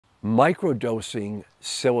Microdosing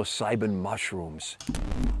psilocybin mushrooms.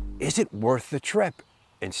 Is it worth the trip?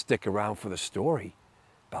 And stick around for the story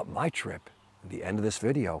about my trip at the end of this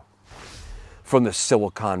video. From the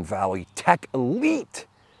Silicon Valley tech elite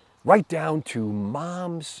right down to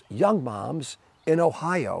moms, young moms in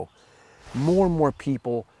Ohio, more and more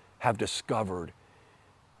people have discovered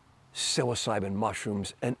psilocybin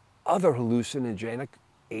mushrooms and other hallucinogenic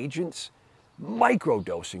agents.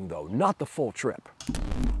 Microdosing though, not the full trip.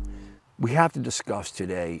 We have to discuss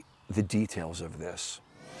today the details of this.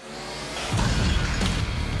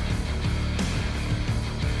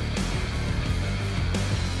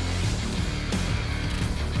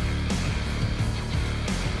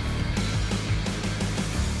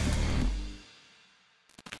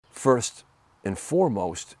 First and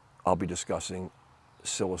foremost, I'll be discussing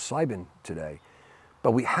psilocybin today,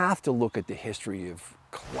 but we have to look at the history of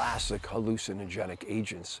classic hallucinogenic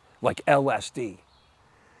agents like LSD,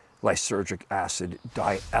 lysergic acid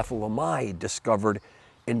diethylamide, discovered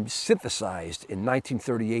and synthesized in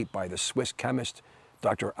 1938 by the Swiss chemist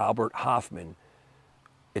Dr. Albert Hofmann.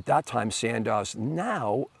 At that time, Sandoz,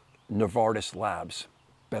 now Novartis Labs,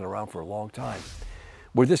 been around for a long time,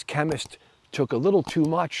 where this chemist took a little too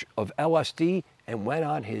much of LSD and went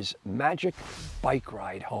on his magic bike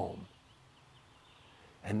ride home.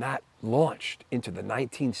 And that launched into the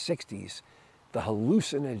 1960s, the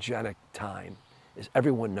hallucinogenic time, as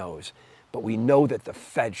everyone knows. But we know that the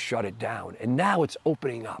Fed shut it down, and now it's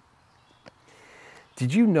opening up.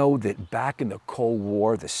 Did you know that back in the Cold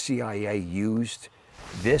War, the CIA used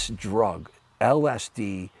this drug,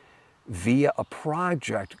 LSD, via a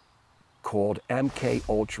project called MK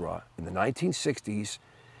Ultra in the 1960s?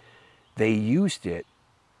 They used it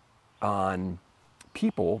on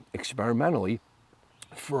people experimentally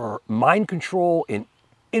for mind control and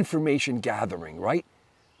information gathering, right?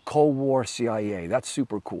 Cold War CIA, that's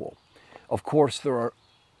super cool. Of course, there are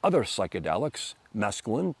other psychedelics,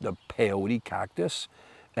 mescaline, the peyote cactus,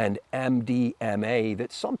 and MDMA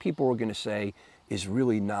that some people are going to say is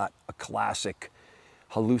really not a classic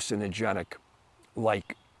hallucinogenic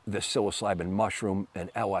like the psilocybin mushroom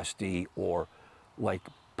and LSD, or like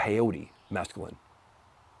peyote, mescaline.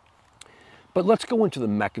 But let's go into the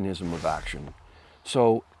mechanism of action.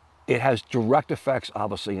 So it has direct effects,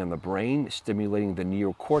 obviously, on the brain, stimulating the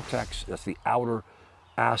neocortex. That's the outer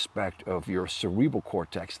aspect of your cerebral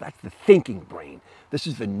cortex. That's the thinking brain. This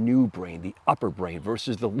is the new brain, the upper brain,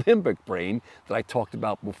 versus the limbic brain that I talked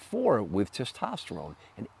about before with testosterone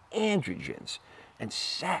and androgens and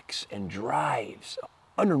sex and drives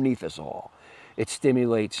underneath us all. It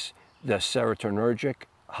stimulates the serotonergic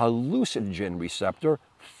hallucinogen receptor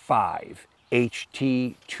 5,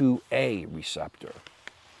 HT2A receptor.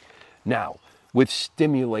 Now, with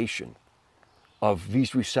stimulation of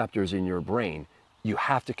these receptors in your brain, you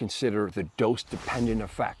have to consider the dose-dependent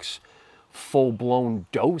effects. Full-blown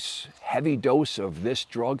dose, heavy dose of this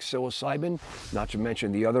drug, psilocybin, not to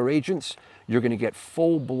mention the other agents, you're going to get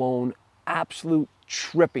full-blown, absolute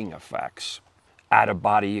tripping effects,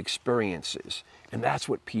 out-of-body experiences. And that's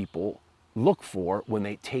what people look for when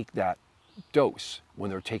they take that dose, when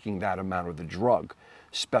they're taking that amount of the drug,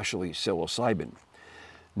 especially psilocybin.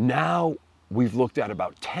 Now we've looked at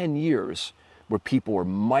about 10 years where people are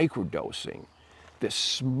microdosing the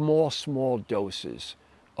small doses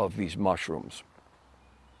of these mushrooms.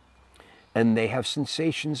 And they have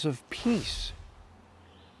sensations of peace,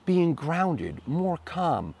 being grounded, more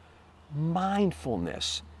calm,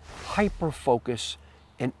 mindfulness, hyper-focus,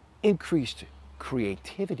 and increased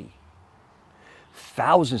creativity.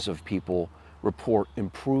 Thousands of people report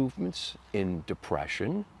improvements in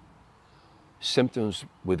depression, symptoms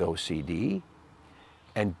with OCD,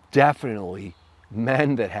 and definitely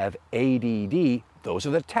men that have ADD, those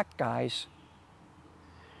are the tech guys.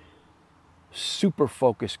 Super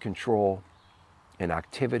focus control and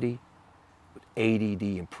activity with ADD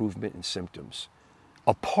improvement in symptoms,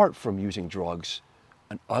 apart from using drugs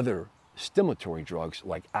and other stimulatory drugs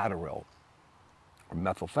like Adderall or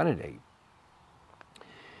methylphenidate.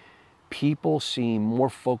 People seem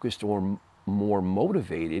more focused or more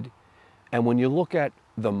motivated. And when you look at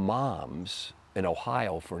the moms in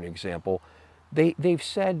Ohio, for an example, they've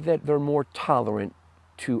said that they're more tolerant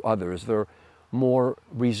to others. They're more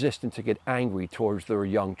resistant to get angry towards their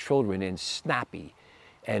young children and snappy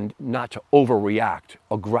and not to overreact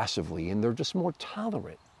aggressively. And they're just more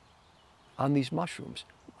tolerant on these mushrooms.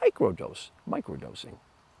 Microdosing.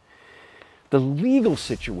 The legal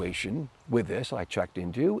situation with this, I checked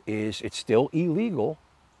into, is it's still illegal.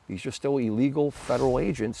 These are still illegal federal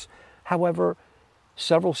agents. However,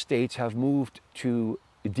 several states have moved to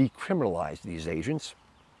decriminalize these agents,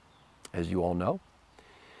 as you all know.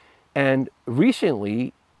 And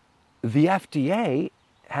recently, the FDA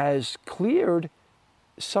has cleared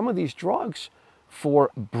some of these drugs for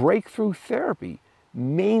breakthrough therapy,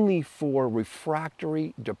 mainly for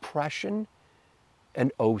refractory depression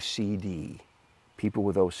and OCD, people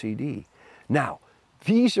with OCD. Now,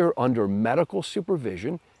 these are under medical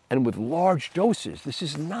supervision and with large doses. This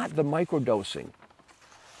is not the microdosing.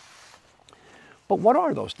 But what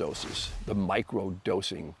are those doses? The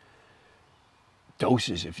microdosing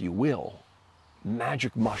doses, if you will,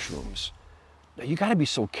 magic mushrooms. Now, you got to be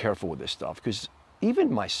so careful with this stuff, because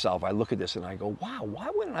even myself, I look at this and I go, wow, why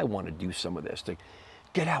wouldn't I want to do some of this, to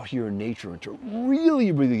get out here in nature and to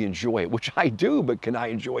really, really enjoy it, which I do, but can I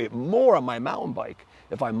enjoy it more on my mountain bike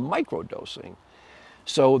if I'm microdosing?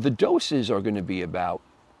 So the doses are going to be about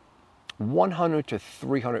 100 to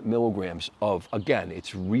 300 milligrams of, again,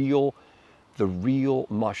 it's the real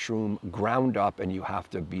mushroom ground up, and you have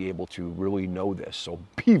to be able to really know this. So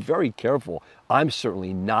be very careful. I'm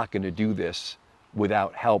certainly not going to do this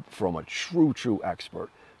without help from a true expert.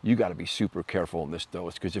 You got to be super careful in this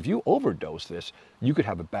dose, because if you overdose this, you could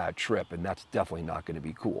have a bad trip, and that's definitely not going to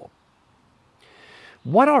be cool.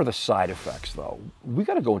 What are the side effects, though? We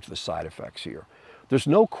got to go into the side effects here. There's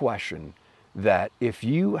no question that if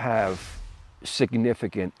you have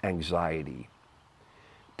significant anxiety,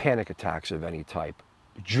 panic attacks of any type,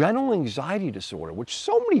 general anxiety disorder, which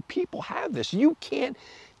so many people have this, you can't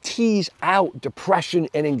tease out depression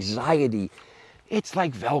and anxiety. It's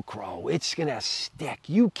like Velcro. It's going to stick.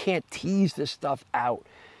 You can't tease this stuff out.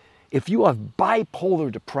 If you have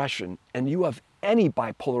bipolar depression and you have any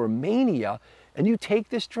bipolar mania and you take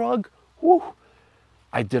this drug, whew,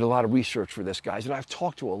 I did a lot of research for this, guys, and I've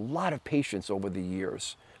talked to a lot of patients over the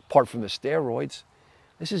years. Apart from the steroids,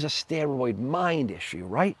 this is a steroid mind issue,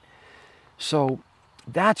 right? So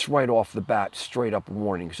that's right off the bat, straight up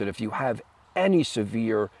warnings that if you have any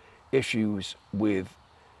severe issues with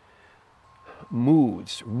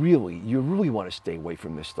moods, you really want to stay away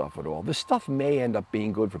from this stuff at all. This stuff may end up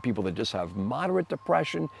being good for people that just have moderate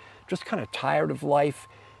depression, just kind of tired of life.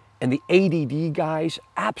 And the ADD guys,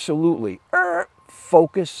 absolutely,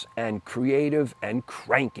 focus and creative and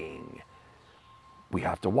cranking. We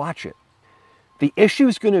have to watch it. The issue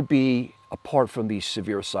is going to be, apart from these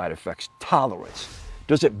severe side effects, tolerance.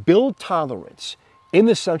 Does it build tolerance in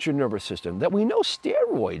the central nervous system? That we know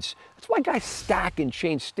steroids, that's why guys stack and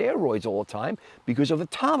change steroids all the time, because of the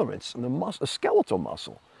tolerance and the skeletal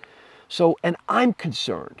muscle. So, and I'm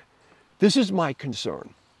concerned, this is my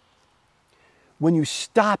concern. When you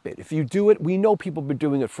stop it, if you do it, we know people have been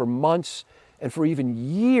doing it for months and for even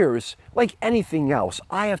years, like anything else,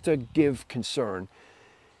 I have to give concern.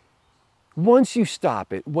 Once you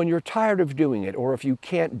stop it, when you're tired of doing it, or if you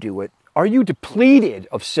can't do it, are you depleted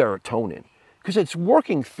of serotonin? Because it's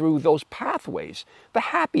working through those pathways, the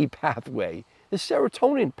happy pathway, the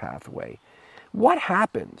serotonin pathway. What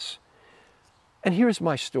happens? And here's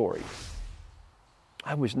my story.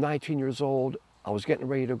 I was 19 years old. I was getting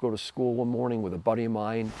ready to go to school one morning with a buddy of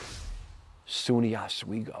mine, SUNY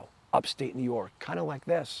Oswego, upstate New York, kind of like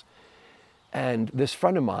this. And this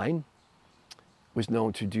friend of mine was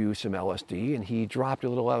known to do some LSD, and he dropped a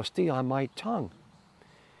little LSD on my tongue.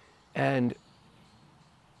 And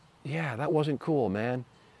yeah, that wasn't cool, man.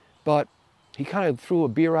 But he kind of threw a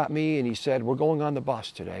beer at me and he said, we're going on the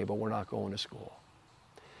bus today, but we're not going to school.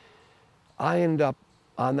 I ended up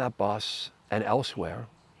on that bus and elsewhere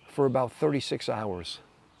for about 36 hours.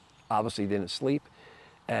 Obviously didn't sleep.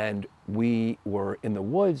 And we were in the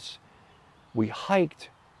woods. We hiked.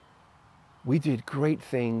 We did great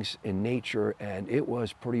things in nature, and it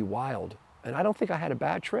was pretty wild. And I don't think I had a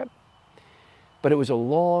bad trip, but it was a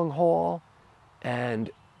long haul. And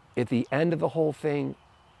at the end of the whole thing,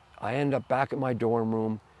 I ended up back at my dorm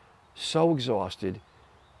room, so exhausted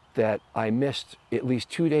that I missed at least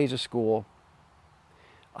 2 days of school.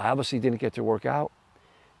 I obviously didn't get to work out,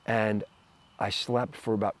 and I slept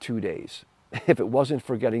for about 2 days. If it wasn't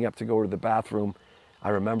for getting up to go to the bathroom, I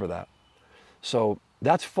remember that. So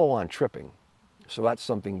that's full-on tripping. So that's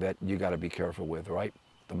something that you got to be careful with, right?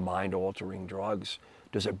 The mind-altering drugs.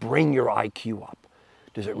 Does it bring your IQ up?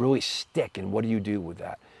 Does it really stick, and what do you do with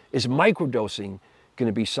that? Is microdosing going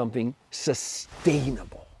to be something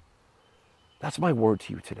sustainable? That's my word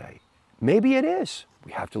to you today. Maybe it is.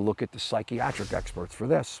 We have to look at the psychiatric experts for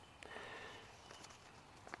this.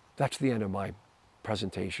 That's the end of my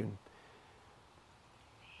presentation.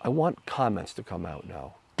 I want comments to come out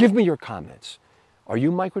now. Give me your comments. Are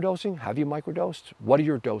you microdosing? Have you microdosed? What are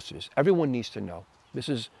your doses? Everyone needs to know. This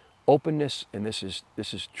is openness, and this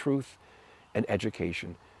is truth and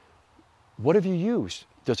education. What have you used?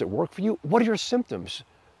 Does it work for you? What are your symptoms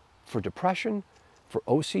for depression, For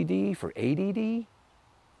OCD, for ADD?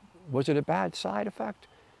 Was it a bad side effect?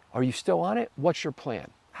 Are you still on it? What's your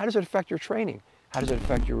plan? How does it affect your training? How does it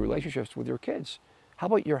affect your relationships with your kids? How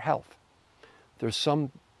about your health? There's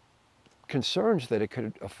some concerns that it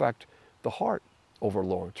could affect the heart over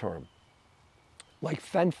long term, like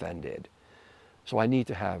fen-phen did. So I need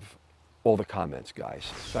to have all the comments, guys.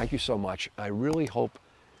 Thank you so much. I really hope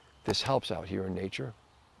this helps out here in nature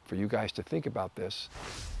for you guys to think about this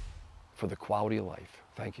for the quality of life.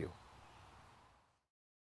 Thank you.